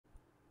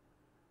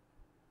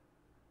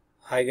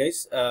Hi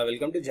guys,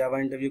 welcome to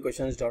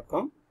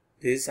javainterviewquestions.com.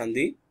 This is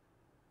Sandeep.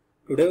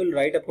 Today we'll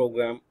write a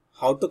program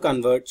how to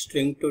convert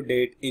string to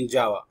date in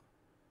Java.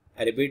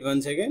 I repeat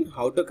once again,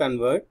 how to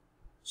convert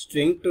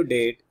string to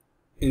date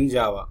in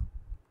Java.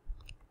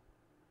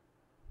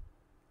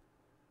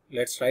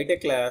 Let's write a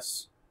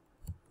class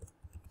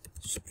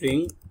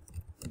string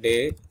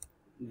date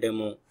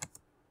demo.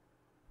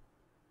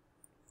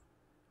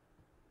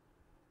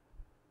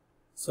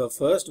 So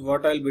first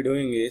what I'll be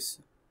doing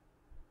is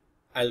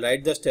I'll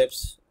write the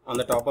steps on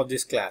the top of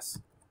this class.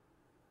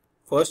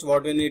 First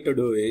what we need to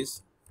do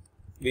is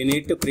we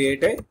need to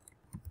create a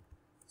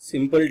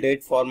simple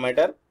date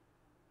format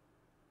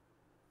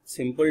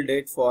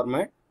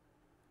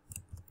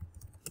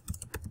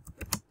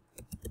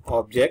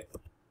object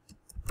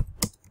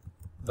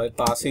by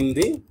passing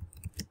the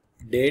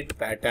date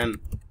pattern.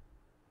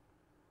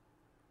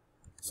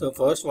 So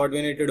first what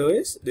we need to do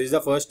is, this is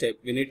the first step,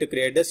 we need to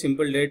create a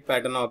simple date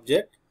pattern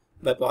object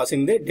by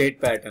passing the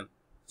date pattern.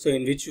 So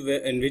in which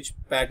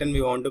pattern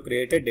we want to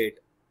create a date.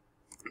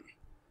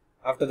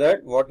 After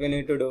that what we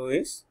need to do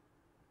is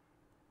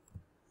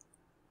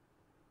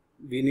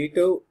we need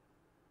to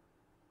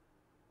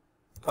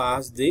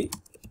pass the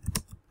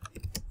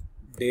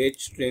date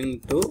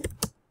string to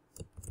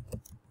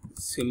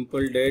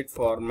simple date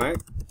format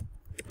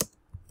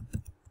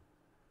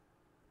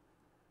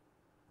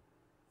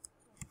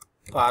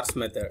parse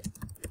method.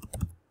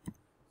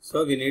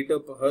 So we need to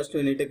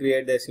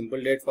create the simple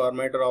date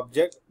formatter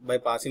object by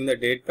passing the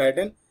date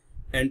pattern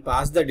and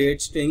pass the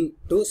date string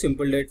to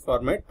simple date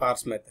format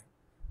parse method.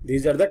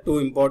 These are the two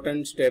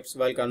important steps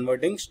while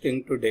converting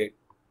string to date.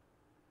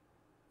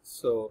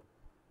 So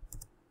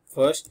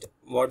first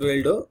what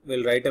we'll do,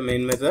 we'll write a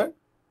main method.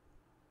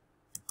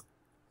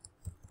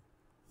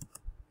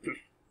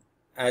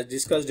 As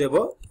discussed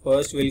above,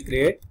 first we'll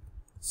create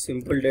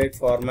simple date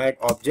format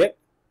object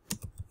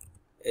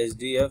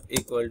SDF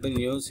equal to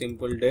new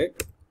simple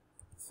date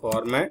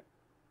format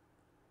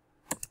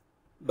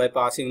by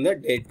passing the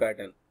date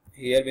pattern.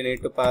 Here we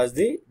need to pass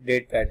the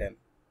date pattern.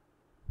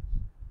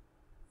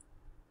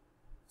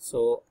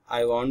 So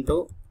I want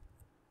to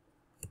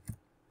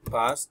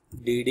pass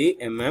dd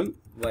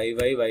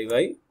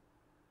yyyy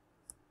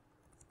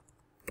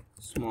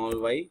small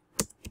y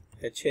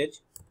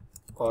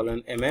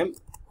colon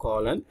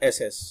colon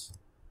ss,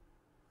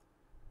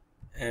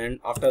 and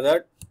after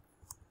that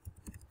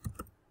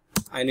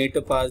I need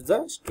to pass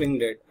the string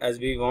date. As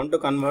we want to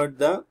convert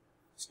the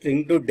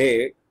string to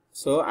date,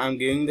 so I am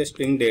giving the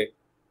string date.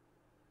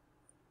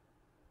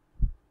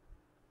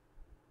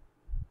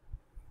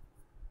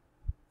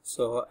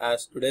 So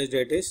as today's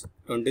date is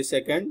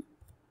 22nd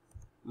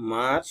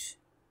March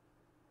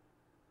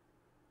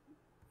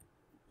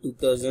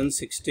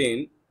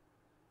 2016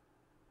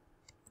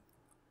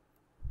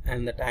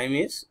 and the time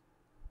is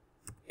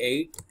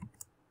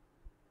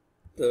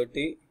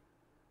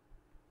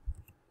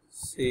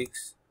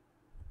 8:36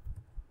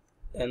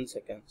 10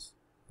 seconds.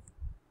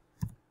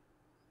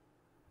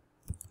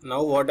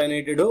 Now what I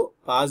need to do,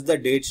 pass the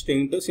date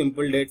string to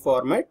simple date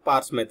format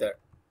parse method.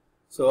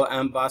 So I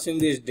am passing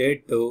this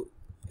date to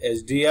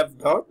SDF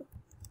dot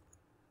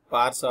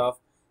parse of,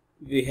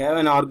 we have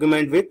an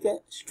argument with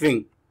a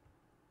string.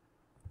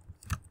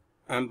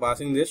 I am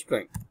passing this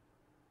string.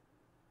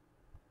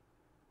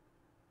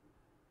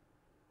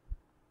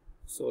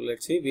 So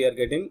let's see, we are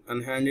getting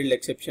unhandled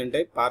exception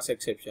type parse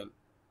exception.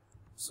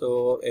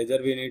 So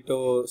either we need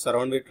to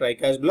surround with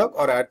try-catch block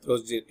or add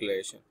throws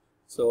declaration.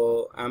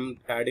 So I am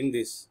adding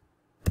this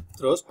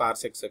throws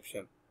parse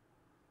exception.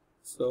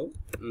 So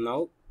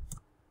now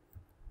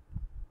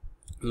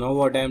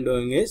what I am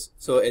doing is,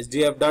 so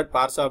SDF dot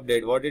parse of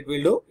date, what it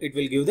will do, it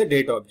will give the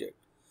date object.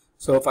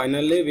 So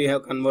finally we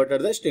have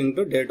converted the string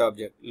to date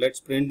object.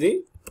 Let's print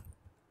the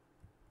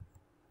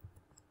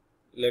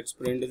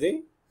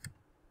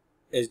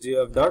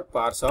SDF dot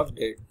parse of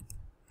date,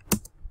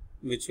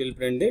 which will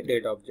print the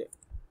date object.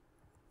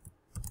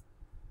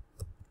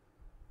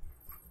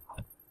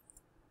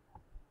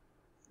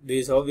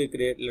 This is how we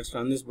create. Let's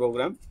run this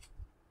program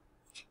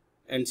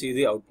and see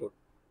the output.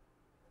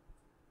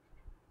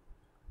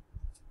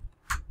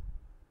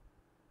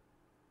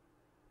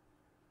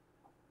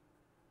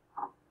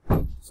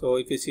 So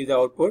if you see the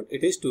output,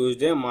 it is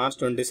Tuesday, March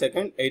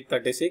 22nd,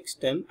 8:36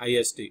 10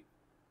 IST.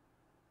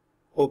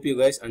 Hope you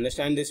guys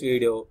understand this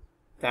video.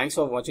 Thanks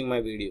for watching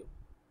my video.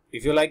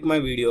 If you like my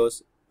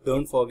videos,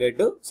 don't forget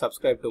to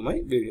subscribe to my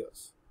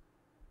videos.